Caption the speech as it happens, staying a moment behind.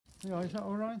Yeah, is that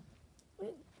all right?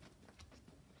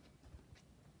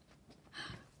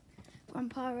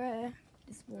 Grandpa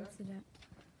just watered it.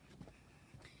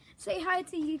 Say hi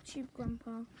to YouTube,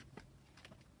 Grandpa.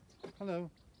 Hello.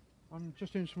 I'm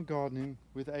just doing some gardening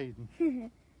with Aiden.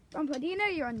 Grandpa, do you know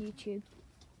you're on YouTube?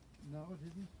 No, I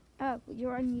didn't. Oh,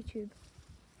 you're on YouTube.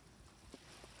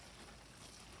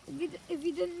 If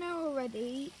you didn't know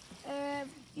already,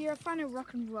 you're a fan of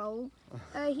rock and roll.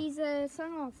 He's a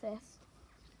song artist.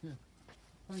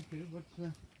 Thank you,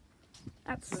 but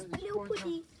That's it's little quite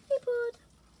Puddy. Hey, Pud.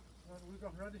 we've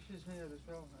got radishes here as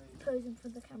well. Posing for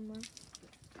the camera.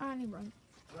 And he runs.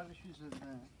 Radishes are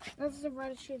there. That's the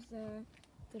radishes,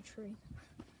 the tree.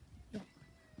 Yeah.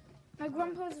 My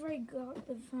grandpa's very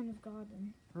a fan of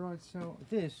garden. Right, so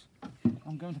this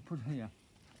I'm going to put here.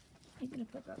 You're gonna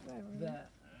put that there, right? There.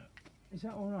 Is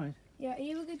that all right? Yeah. Are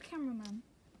you a good cameraman?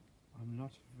 I'm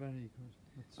not very good.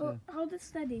 Oh, hold it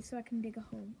steady so I can dig a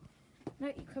hole. No,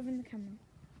 you're covering the camera.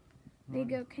 There you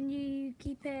go. Can you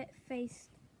keep it faced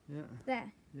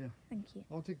there? Yeah. Thank you.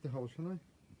 I'll dig the hole, shall I?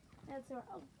 That's alright.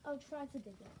 I'll try to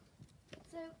dig it.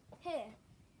 So, here.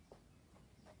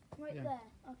 Right Yeah. there.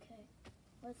 Okay.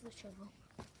 Where's the shovel?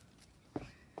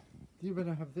 You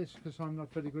better have this because I'm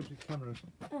not very good with cameras.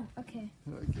 Oh, okay.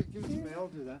 Give it to me, I'll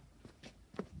do that.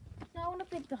 Now I want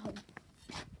to dig the hole.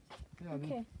 Yeah,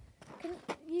 Okay. Can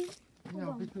you... Hold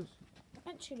on. because...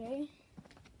 Actually...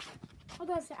 Hold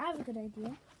on a sec, I have a good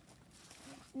idea.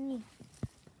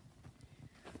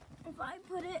 If I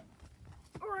put it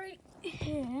right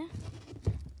here,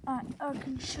 I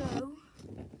can show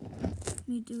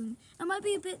me doing... It might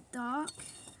be a bit dark,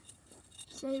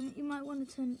 so you might want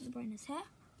to turn the brightness here.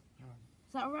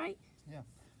 Is that alright? Yeah.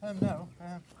 No,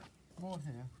 more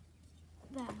here.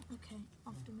 There, okay.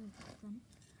 I'll have to move that then.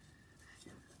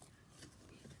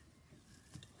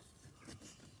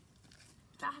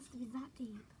 That has to be that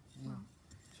deep. Yeah. Wow.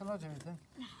 Shall I do it then?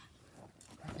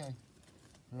 Okay.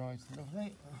 Right,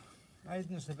 lovely.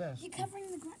 Aiden's the best. You're covering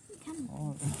the camera.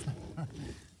 Oh.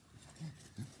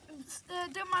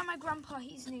 Don't mind my grandpa,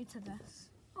 he's new to this.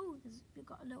 Oh, we've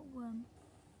got a little worm.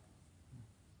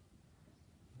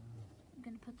 I'm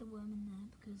going to put the worm in there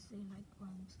because they like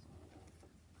worms.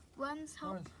 Worms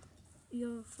help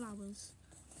your flowers.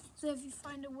 So if you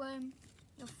find a worm,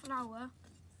 your flower,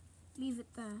 leave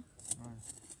it there. Right.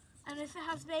 And if it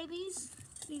has babies,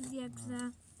 leave the eggs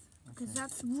there because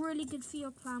that's really good for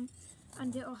your plant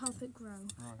and it will help it grow.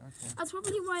 Right, okay. That's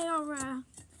probably why our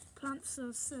plants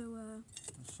are so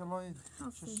Shall I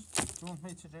healthy. do you want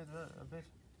me to do that a bit?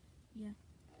 Yeah.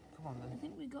 Come on I then.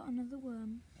 think we got another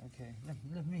worm. Okay,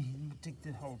 let me dig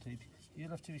the hole deep. You'll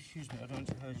have to excuse me, I don't want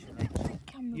to hurt your legs.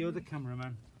 You're the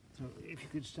cameraman, so if you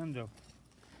could stand up.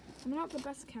 I'm not the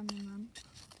best cameraman.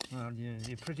 Well,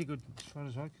 you're pretty good as far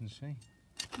as I can see.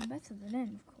 I'm better than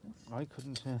him, of course. I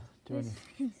couldn't do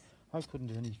any. I couldn't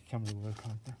do any camera work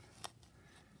like that.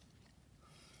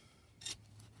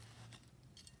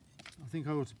 I think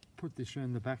I ought to put this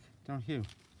around the back, don't you?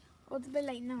 Well, it's a bit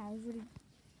late now. I've already...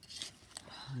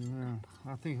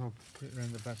 Yeah, I think I'll put it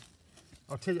around the back.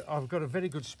 I'll tell you, I've got a very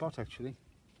good spot actually.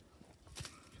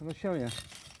 Shall I show you?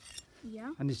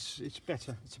 Yeah. And it's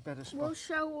better. It's a better spot. We'll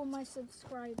show all my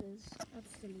subscribers.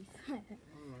 That's silly. Right.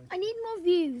 I need more Do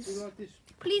views. you like this?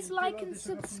 Please Do you like like and this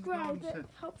I got from the subscribe. garden It centre?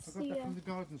 helps I got the... that from the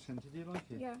garden centre. Do you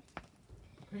like it? Yeah.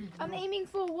 I'm aiming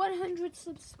for 100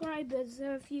 subscribers,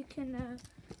 so if you can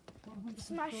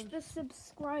smash the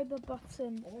subscriber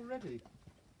button. Already?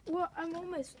 Well, I'm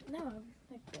almost... No,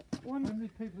 like How many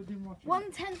people have been watching?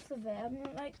 1/10 of it. I'm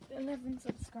at like 11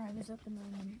 subscribers at the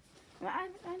moment.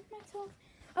 I'm myself.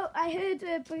 Oh, I heard,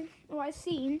 I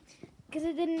seen, because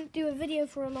I didn't do a video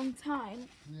for a long time.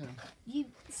 Yeah.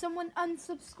 Someone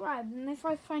unsubscribed, and if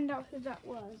I find out who that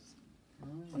was,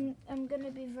 I'm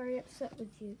gonna be very upset with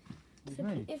you. With So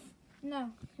me?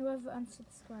 whoever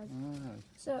unsubscribed. Alright.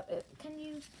 So can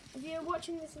you, if you're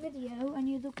watching this video and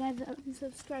you're the guy that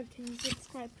unsubscribed, can you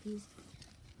subscribe, please?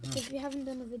 Because we haven't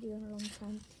done a video in a long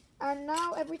time. And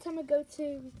now every time I go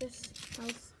to this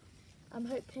house, I'm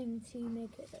hoping to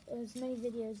make as many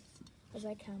videos as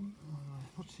I can.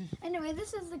 What's this? Anyway,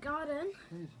 this is the garden.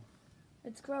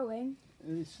 It's growing.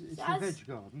 It's So a veg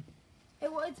garden.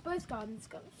 It's both gardens. It's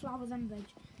got flowers and veg.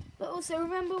 But also,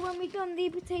 remember when we done the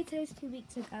potatoes 2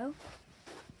 weeks ago?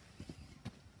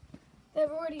 They've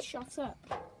already shot up.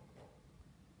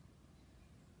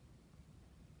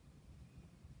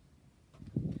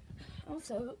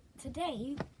 Also,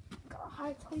 today got a high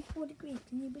of 24 degrees.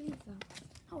 Can you believe that?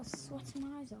 I was sweating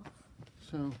my eyes off.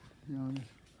 So, you know,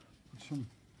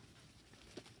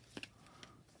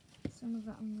 put some of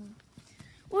that on there.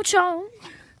 Watch out!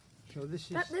 So this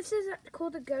is This is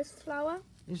called a ghost flower.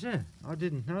 Is it? I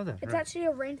didn't know that. It's actually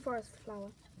a rainforest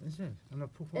flower. Is it? And I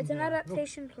put one It's an there.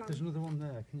 adaptation Look, plant. there's another one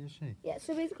there. Can you see? Yeah,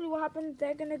 so basically what happens,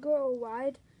 they're going to grow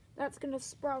wide. That's going to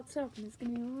sprout up and it's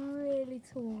going to be really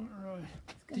tall. Right.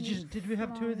 Did we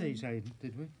have 2 of these, Aidan?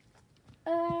 Did we?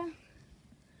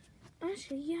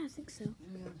 Actually, yeah, I think so.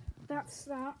 Yeah. That's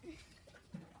that.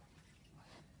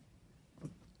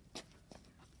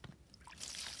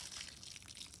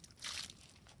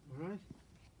 All right.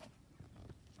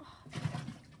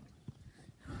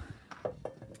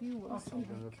 I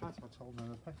told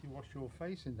Pat you washed your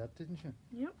face in that, didn't you?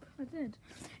 Yep, I did.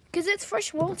 Because it's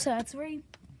fresh water. It's very...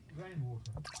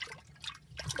 Rainwater.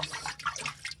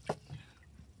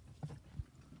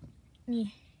 Yeah.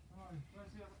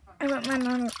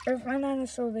 If my nana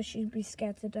saw this, she'd be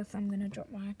scared to death. I'm gonna drop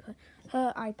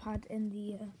her iPad in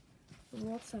the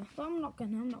water. But I'm not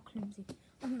clumsy.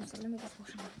 Oh, so let me just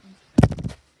wash my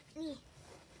hands.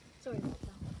 Sorry about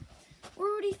that. We're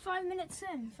already 5 minutes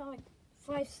in. For like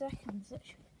 5 seconds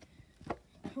actually.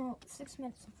 Well, 6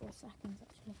 minutes and 4 seconds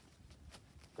actually.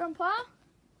 Grandpa?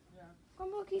 Yeah.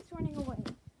 Grandpa keeps running away.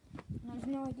 And I have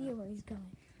no idea where he's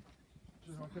going.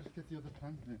 I've got to get the other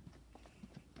plant here.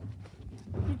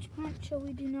 Which plant shall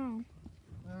we do now?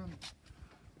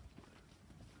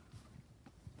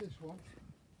 This one,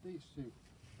 these 2.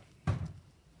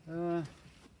 Well,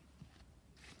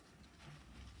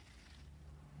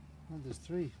 there's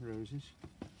 3 roses.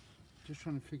 Just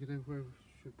trying to figure out where we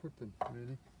should put them,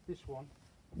 really. This one.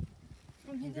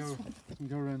 And this one. Can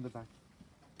go around the back.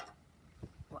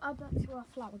 We'll add that to our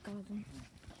flower garden.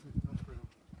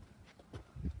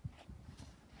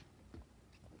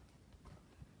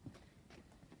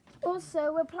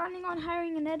 Also, we're planning on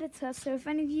hiring an editor, so if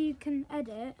any of you can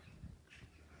edit,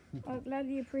 I'd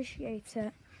gladly appreciate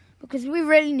it. Because we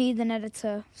really need an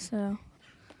editor, so...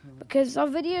 Because our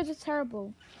videos are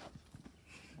terrible.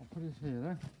 I'll put it here,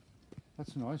 eh?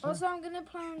 That's nice, Also, I'm going to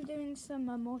plan on doing some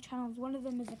more channels. One of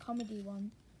them is a comedy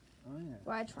one. Oh, yeah.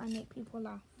 Where I try and make people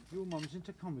laugh. Your mum's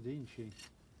into comedy, isn't she?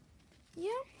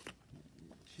 Yeah.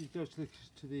 She goes to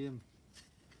the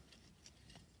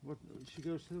what? She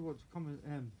goes to the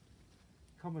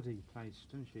comedy place,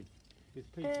 doesn't she?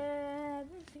 With people. I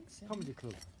don't think so. Comedy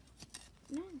club.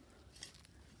 No.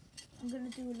 I'm going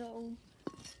to do a little...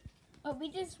 Oh, we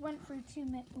just went through 2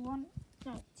 minutes and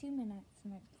like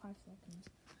 5 seconds.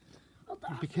 Oh,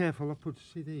 Be careful, I put,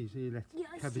 see these, here,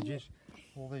 yeah, cabbages.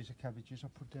 All these are cabbages I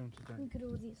put down today. Look at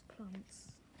all these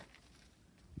plants.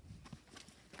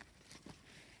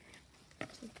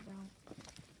 Take it out.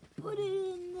 Put it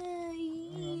in there.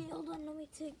 Yeah. Hold on, let me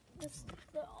take this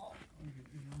off.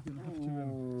 You're gonna have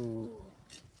to,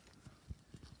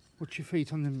 put your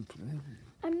feet on them.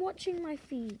 I'm watching my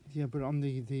feet. Yeah, but on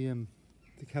the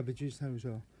cabbages, those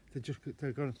are.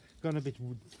 They're gone a bit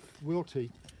wilty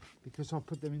because I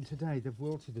put them in today. They've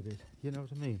wilted a bit. You know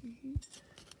what I mean? Mm-hmm.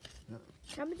 Yeah.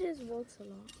 Cabbages wilt a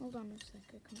lot. Hold on a sec.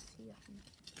 I can't see it.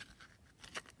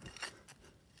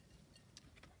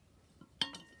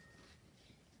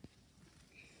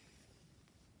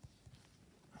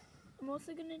 I'm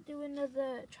also going to do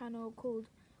another channel called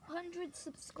 100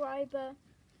 subscriber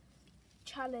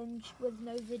challenge with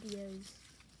no videos.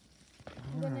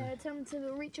 I'm going to attempt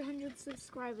to reach 100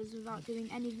 subscribers without doing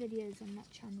any videos on that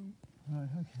channel. Right,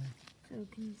 okay. So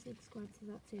can you subscribe to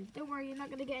that too? Don't worry, you're not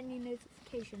going to get any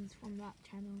notifications from that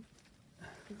channel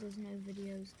because there's no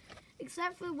videos.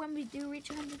 Except for when we do reach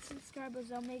 100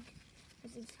 subscribers, I'll make a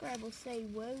subscriber say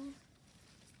whoa.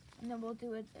 And then we'll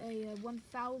do a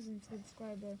 1,000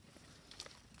 subscriber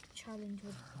challenge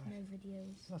with no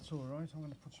videos. That's alright. I'm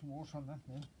going to put some water on that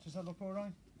now. Does that look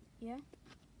alright? Yeah?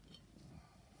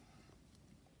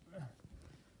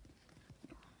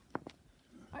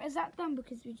 Is that done?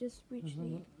 Because we just reached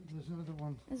there's another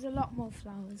one. There's a lot more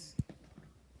flowers.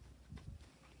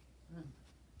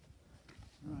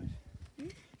 Right.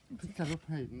 Pick that up,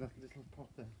 Hayden, that little pot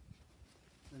there.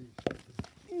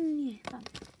 Yeah,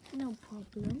 that's no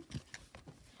problem.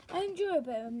 I enjoy a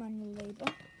bit of manual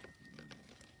labour.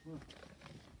 What?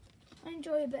 I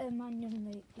enjoy a bit of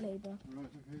manual labour.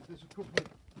 Right, okay, there's a couple of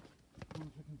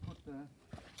ones we can put there.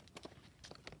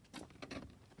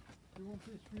 Do you want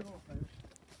this for your house?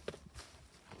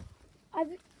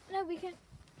 No, we can.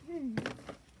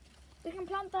 We can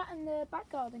plant that in the back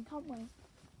garden, can't we?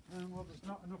 Well, there's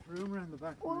not enough room around the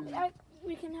back. Well, really.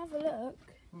 we can have a look.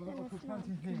 Well, we'll plant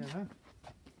it here, huh?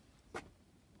 So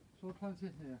we'll plant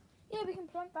it here. Yeah, we can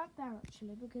plant that there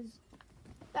actually because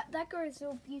that grows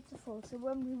so beautiful. So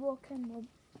when we walk in, we'll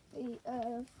be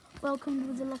welcomed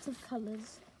with a lot of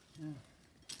colours. Yeah.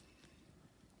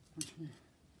 Okay.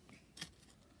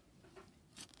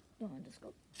 Oh, I just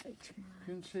got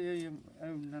Go and see how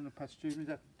Nana Pat's doing with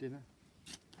that dinner.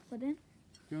 Pardon?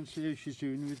 Go and see how she's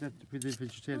doing with the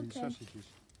vegetarian Okay. sausages.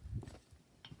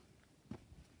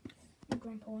 My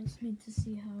grandpa wants me to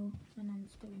see how my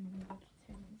mum's doing on the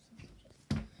vegetarian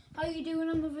sausages. How are you doing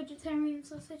on the vegetarian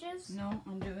sausages? No,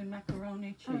 I'm doing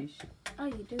macaroni cheese. Oh,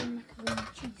 you're doing macaroni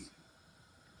cheese.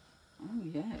 Oh,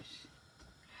 yes.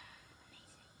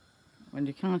 When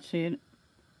you can't see it,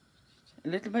 a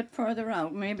little bit further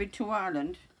out, maybe to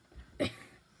Ireland. You've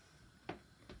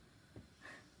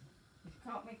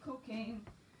caught me cooking.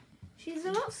 She's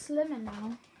a lot slimmer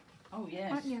now, Oh,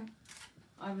 yes. aren't you?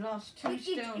 I've lost 2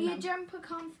 stone. Your jumper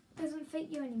doesn't fit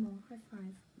you anymore. High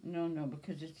five. No,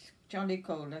 because it's jolly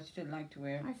cold. I still like to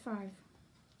wear. High five.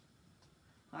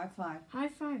 High five. High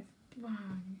five. Wow.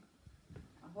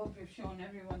 I hope you've shown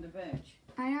everyone the veg.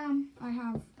 I am. I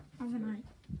have. Haven't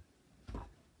I?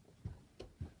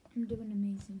 I'm doing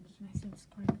amazing with my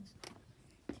subscribers.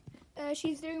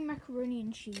 She's doing macaroni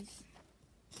and cheese.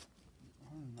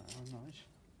 Oh, nice.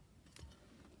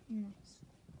 Nice.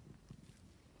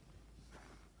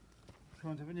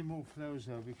 Can't have any more flowers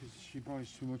though because she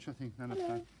buys too much, I think, Nana Hello.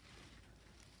 Pat.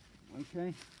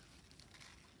 Okay.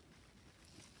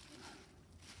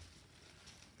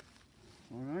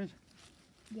 Alright.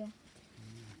 Yeah.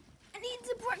 I need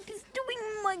to practice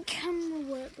doing my camera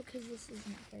work because this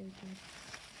isn't very good.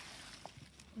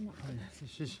 I'm not good.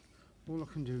 This is all I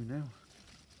can do now.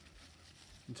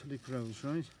 Until it grows,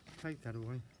 right? Take that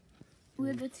away.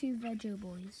 We're the two veggie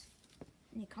boys.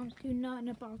 And you can't do nothing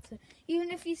about it. Even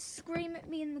if you scream at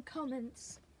me in the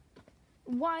comments,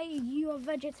 why you are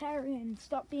vegetarian?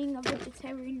 Stop being a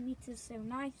vegetarian, meat is so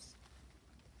nice.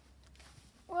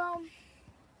 Well,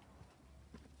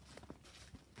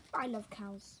 I love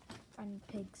cows and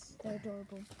pigs. They're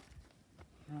adorable.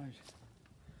 Right.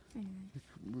 Anyway.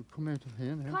 We'll come out of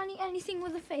here now. Can't eat anything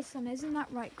with a face on, isn't that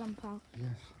right, Grandpa?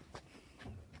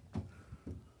 Yes.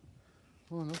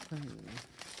 Oh, look.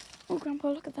 Oh, Grandpa,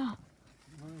 look at that.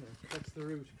 Oh, that's the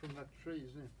root from that tree,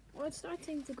 isn't it? Well, it's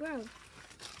starting to grow.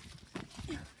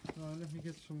 Oh, let me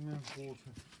get some water.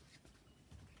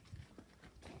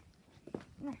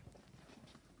 I'm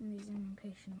using my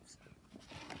patience.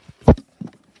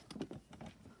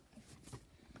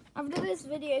 After this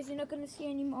video, you're not going to see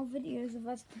any more videos of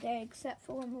us today, except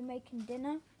for when we're making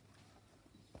dinner.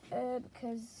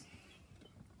 Because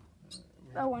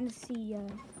I want to see.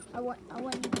 I want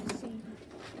you to see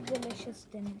delicious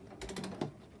dinner.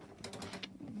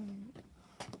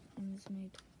 And it's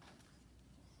made.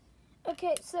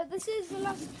 Okay, so this is the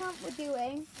last count we're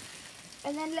doing,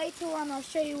 and then later on I'll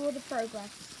show you all the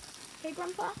progress. Okay,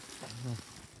 Grandpa?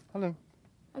 Hello.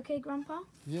 Okay, Grandpa?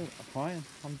 Yeah, fine.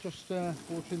 I'm just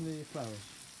watering the flowers.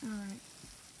 Alright.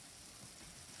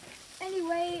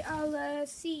 Anyway, I'll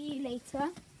see you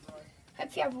later.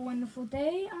 Hope you have a wonderful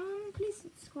day. Please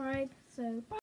subscribe. So, bye.